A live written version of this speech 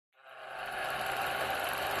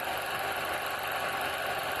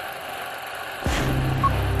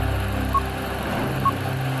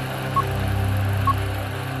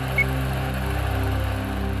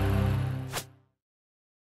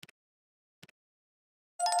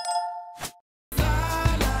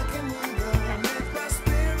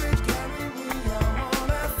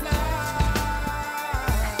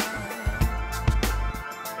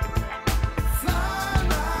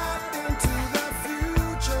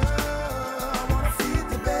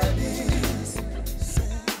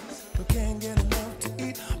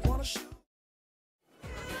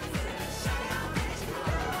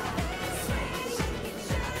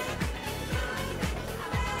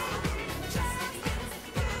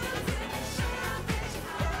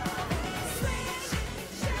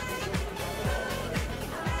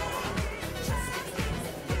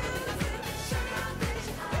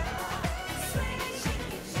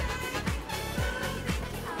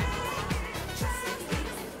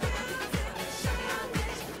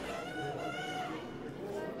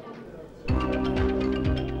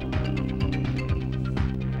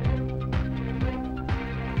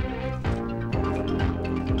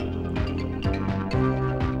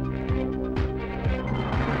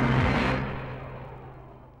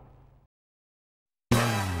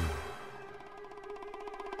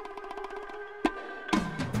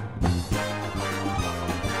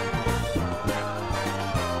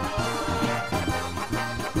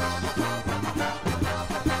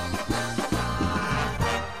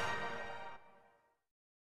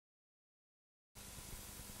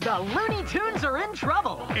The Looney Tunes are in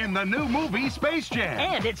trouble. In the new movie Space Jam.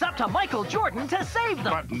 And it's up to Michael Jordan to save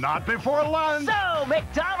them. But not before lunch. So,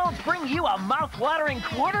 McDonald's bring you a mouth-watering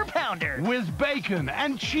quarter pounder. With bacon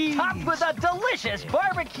and cheese. Topped with a delicious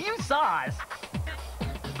barbecue sauce.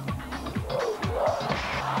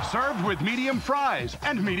 Served with medium fries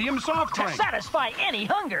and medium soft To drinks. satisfy any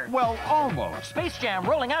hunger. Well, almost. Space Jam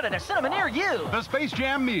rolling out at a cinema near you. The Space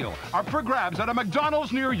Jam meal are for grabs at a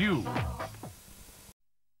McDonald's near you.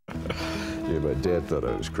 Yeah, my dad thought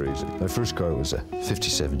I was crazy. My first car was a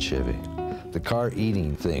 57 Chevy. The car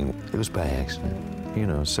eating thing, it was by accident. You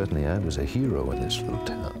know, suddenly I was a hero in this little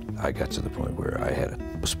town. I got to the point where I had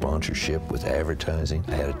a sponsorship with advertising.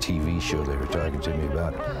 I had a TV show they were talking to me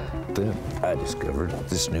about. Then I discovered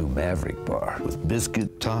this new Maverick bar with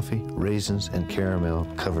biscuit, toffee, raisins, and caramel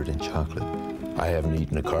covered in chocolate. I haven't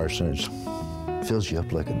eaten a car since. Fills you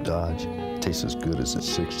up like a Dodge. Tastes as good as a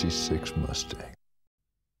 '66 Mustang.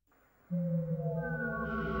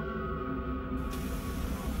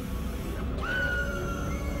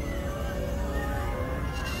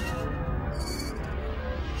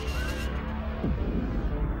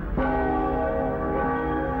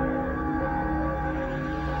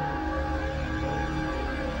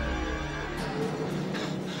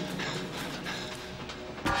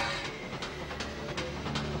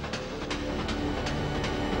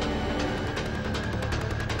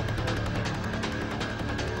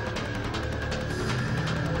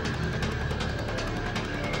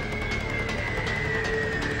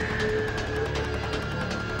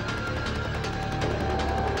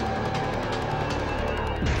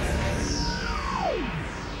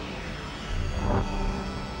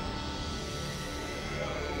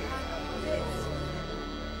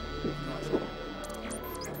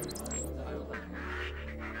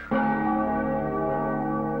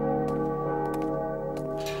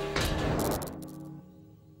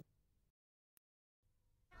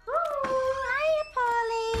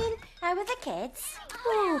 Kids?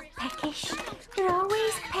 Oh, peckish. They're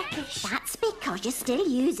always peckish. That's because you're still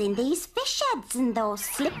using these fish heads and those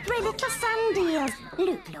slippery little sand eels.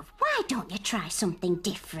 Look, love, why don't you try something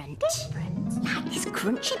different? Like this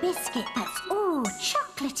crunchy biscuit that's,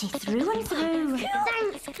 chocolatey through and through.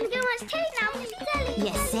 Thanks. Can you much cake now with jelly?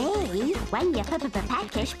 You see, when you're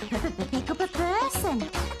peckish, pick up a person.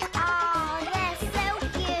 Oh, they're so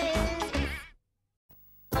cute.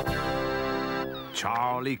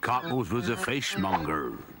 Charlie Cockles was a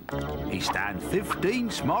fishmonger. He stand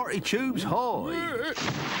 15 Smarty tubes high.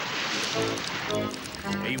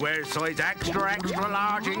 He wears size extra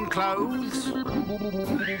large in clothes.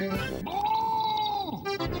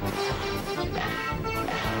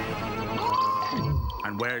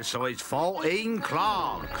 And wears size 14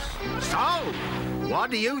 clogs. So,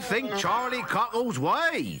 what do you think Charlie Cockles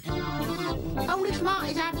weighs? Only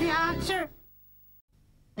Smarties have the answer.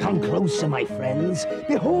 Come closer, my friends.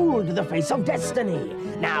 Behold the face of destiny.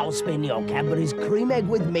 Now spin your Cadbury's cream egg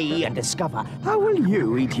with me and discover how will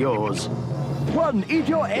you eat yours. 1, eat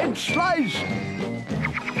your egg slice.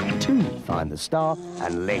 2, find the star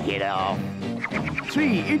and lick it off.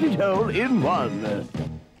 3, eat it whole in 1.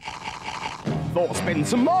 4, spin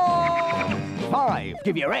some more. 5,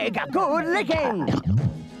 give your egg a good licking.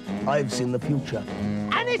 I've seen the future,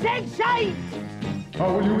 and it's egg safe.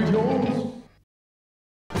 How will you eat yours?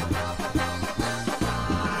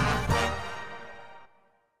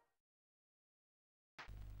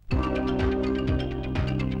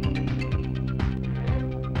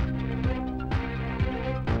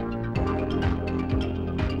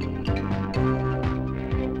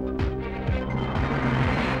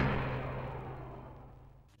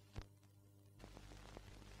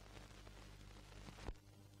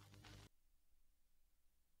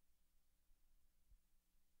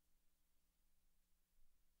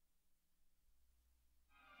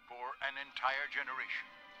 An entire generation,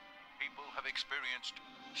 people have experienced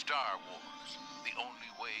Star Wars the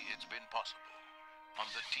only way it's been possible, on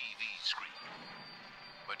the TV screen.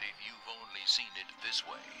 But if you've only seen it this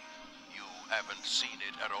way, you haven't seen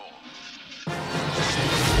it at all.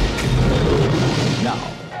 Now,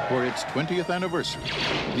 for its 20th anniversary,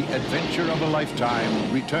 the adventure of a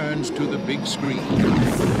lifetime returns to the big screen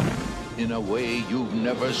in a way you've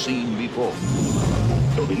never seen before.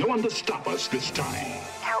 There'll be no one to stop us this time.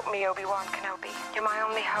 Help me, Obi-Wan Kenobi. You're my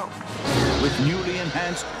only hope. With newly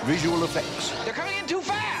enhanced visual effects, They're coming in too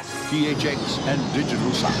fast! THX and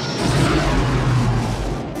digital sound,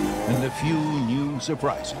 and a few new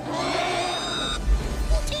surprises.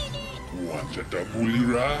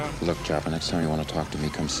 Look, Jabba, next time you want to talk to me,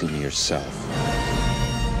 come see me yourself.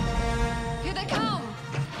 Here they come!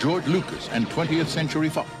 George Lucas and 20th Century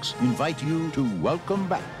Fox invite you to welcome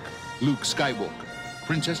back Luke Skywalker,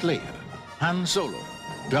 Princess Leia, Han Solo,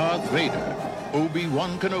 Darth Vader,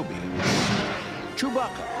 Obi-Wan Kenobi,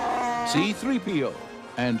 Chewbacca, C-3PO,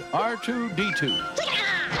 and R2-D2.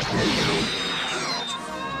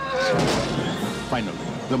 Finally,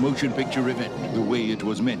 the motion picture event, the way it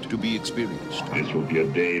was meant to be experienced. This will be a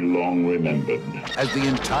day long remembered. As the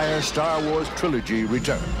entire Star Wars trilogy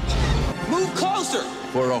returns. Move closer!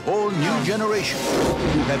 For a whole new generation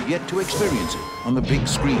who have yet to experience it on the big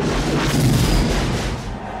screen.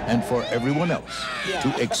 And for everyone else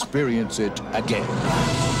to experience it again.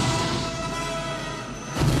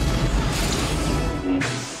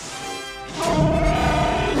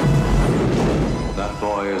 That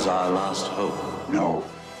boy is our last hope. No,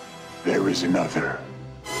 there is another.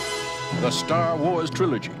 The Star Wars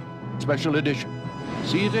Trilogy, Special Edition.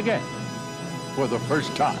 See it again for the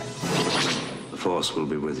first time. The Force will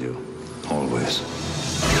be with you, always.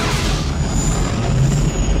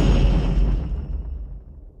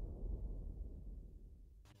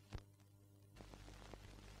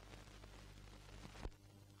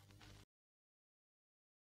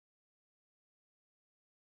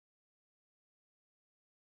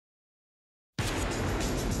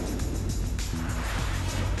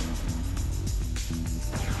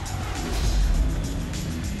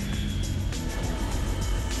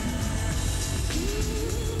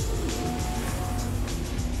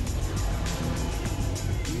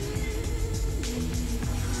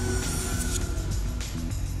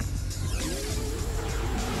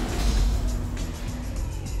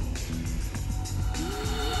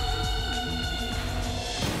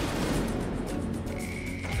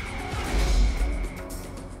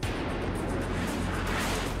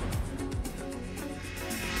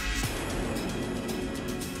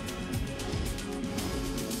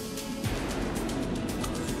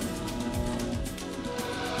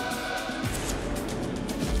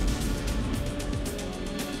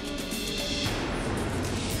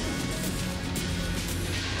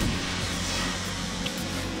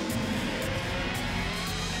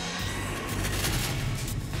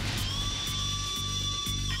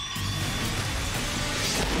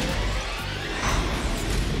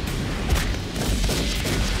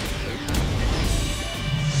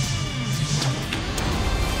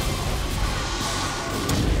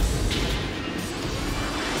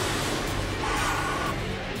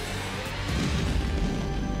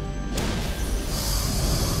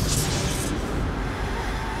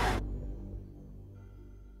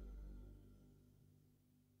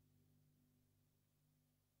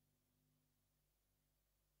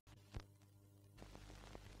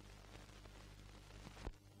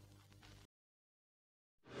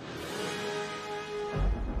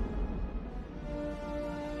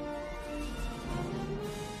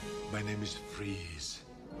 My name is Freeze.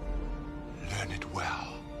 Learn it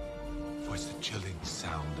well, for it's the chilling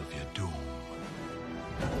sound of your doom.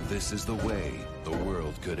 This is the way the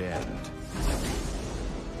world could end.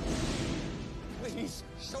 Please,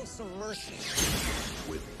 show some mercy.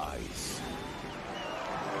 With ice.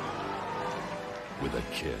 With a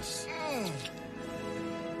kiss.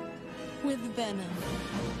 With venom.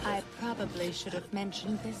 I probably should have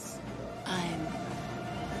mentioned this. I'm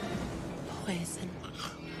poison.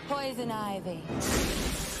 Poison ivy.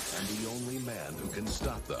 And the only man who can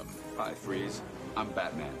stop them. Hi, Freeze. I'm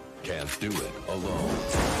Batman. Can't do it alone.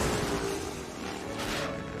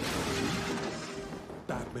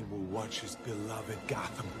 Batman will watch his beloved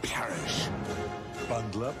Gotham perish.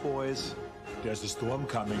 Bundle up, boys. There's a storm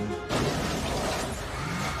coming.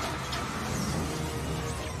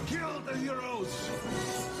 Kill the heroes!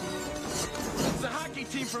 It's a hockey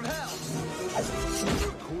team from hell!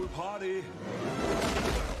 Cool party.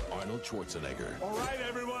 Arnold Schwarzenegger. All right,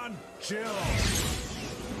 everyone, chill.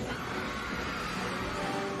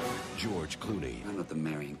 George Clooney. I'm not the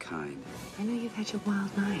marrying kind. I know you've had your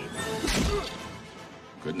wild night.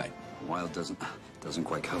 Good night. Wild doesn't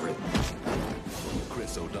quite cover it.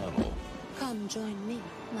 Chris O'Donnell. Come join me.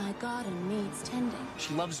 My garden needs tending.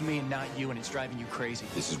 She loves me and not you, and it's driving you crazy.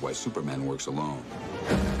 This is why Superman works alone.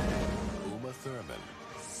 Uma Thurman.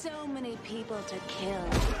 So many people to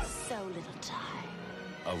kill. So little time.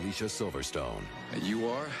 Alicia Silverstone. And you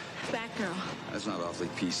are? Batgirl. That's not awfully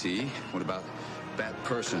PC. What about Bat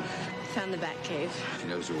Person? Found the Batcave. She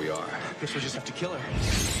knows who we are. Guess we'll just have to kill her.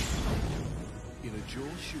 In a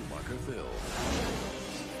Joel Schumacher film.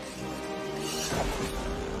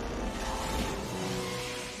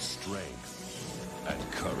 Strength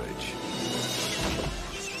and courage.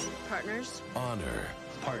 Partners. Honor.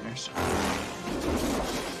 Partners.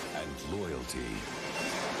 And loyalty.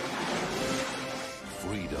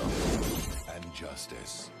 Freedom and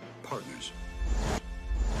justice. Partners.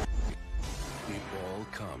 It all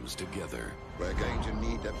comes together. We're going to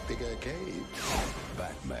need a bigger cave.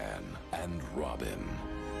 Batman and Robin.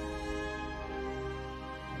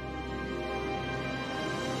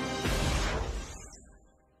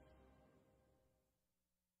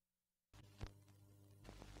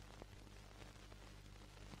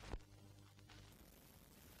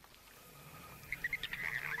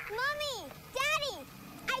 Mommy! Daddy!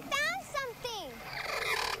 I found something!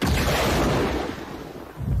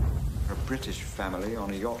 A British family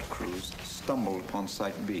on a yacht cruise stumbled upon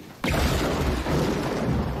Site B.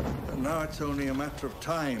 And now it's only a matter of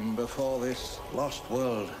time before this lost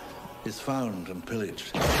world is found and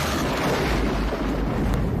pillaged.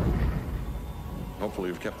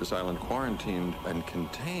 Hopefully we've kept this island quarantined and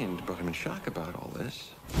contained, but I'm in shock about all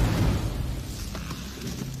this.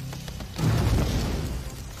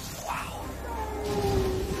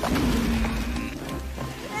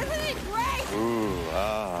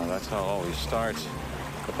 That's how it always starts.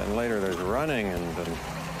 But then later there's running and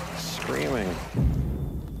screaming.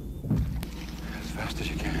 As fast as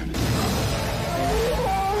you can.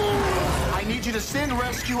 I need you to send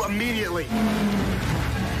rescue immediately.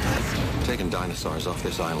 Taking dinosaurs off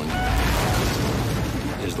this island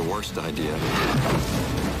is the worst idea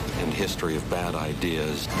in history of bad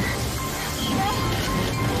ideas.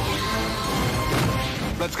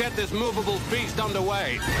 Let's get this movable feast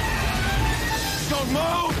underway. Don't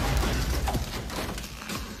move!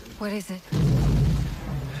 What is it?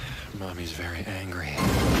 Mommy's very angry.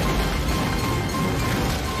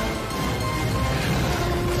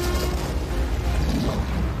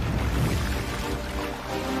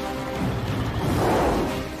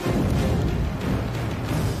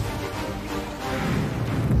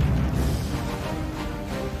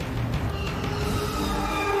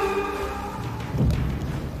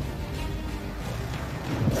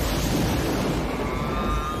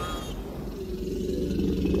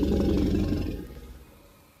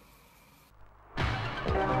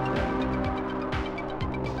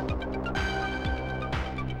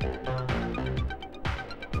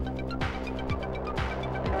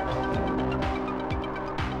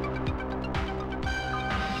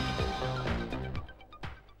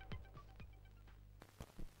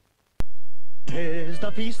 Tis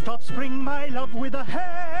the feast of spring, my love, with a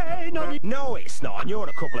hay. No, it's not. You're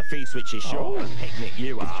a couple of feast switches short. Picnic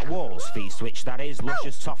you are. Walls feast switch, that is.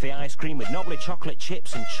 Luscious toffee ice cream with knobbly chocolate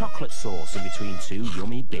chips and chocolate sauce in between two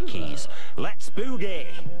yummy bickies. Let's boogie.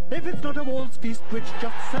 If it's not a Walls feast switch,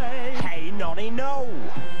 just say, hey, nonny, no.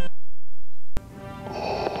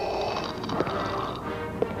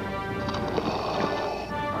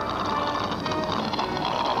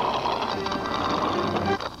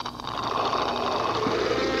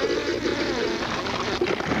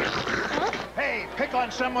 Pick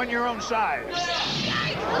on someone your own size.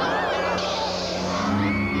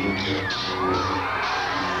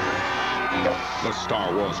 The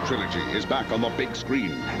Star Wars trilogy is back on the big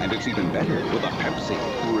screen, and it's even better with a Pepsi.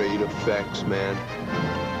 Great effects, man.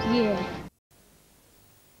 Yeah.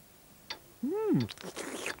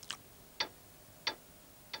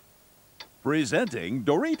 Presenting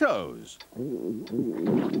Doritos.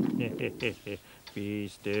 Be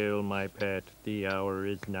still, my pet. The hour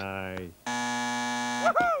is nigh.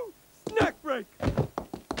 Woohoo! Snack break!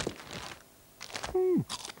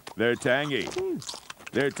 They're tangy.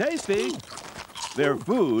 They're tasty. They're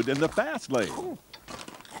food in the fast lane.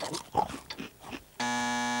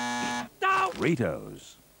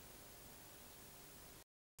 Doritos.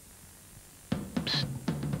 Psst.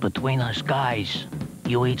 Between us guys,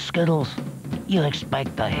 you eat Skittles, you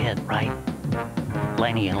expect a hit, right?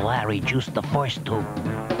 Lenny and Larry juiced the first two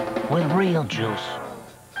with real juice.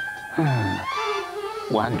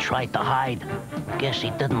 One tried to hide. Guess he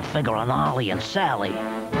didn't figure on Ollie and Sally.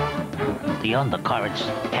 The undercurrents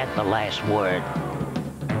had the last word.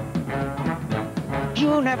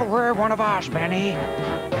 You never were one of us, Benny.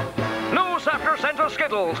 News after Central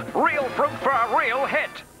Skittles. Real fruit for a real hit.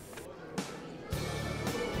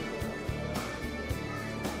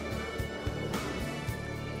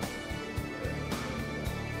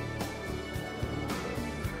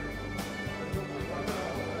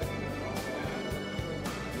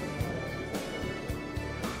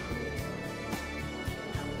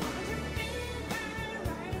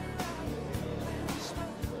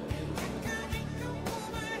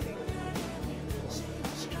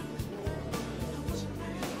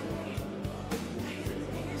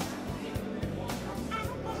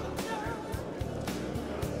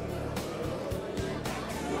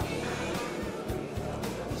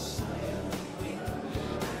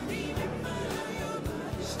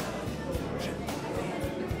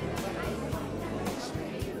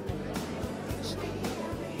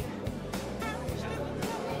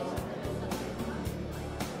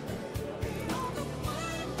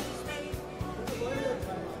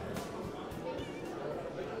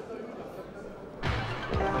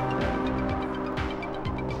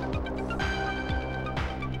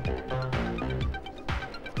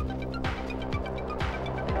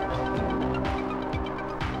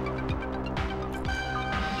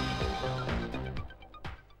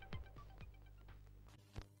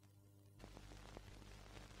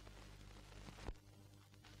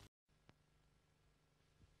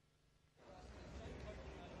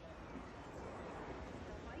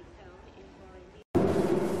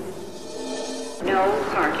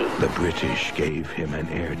 The British gave him an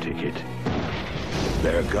air ticket.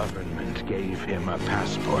 Their government gave him a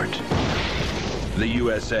passport. The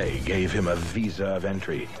USA gave him a visa of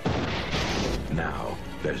entry. Now,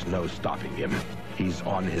 there's no stopping him. He's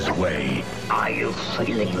on his way. Are you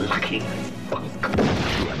feeling lucky, Bunk?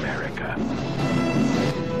 To America.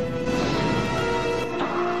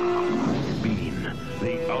 Bean,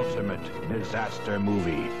 the ultimate disaster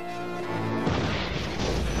movie.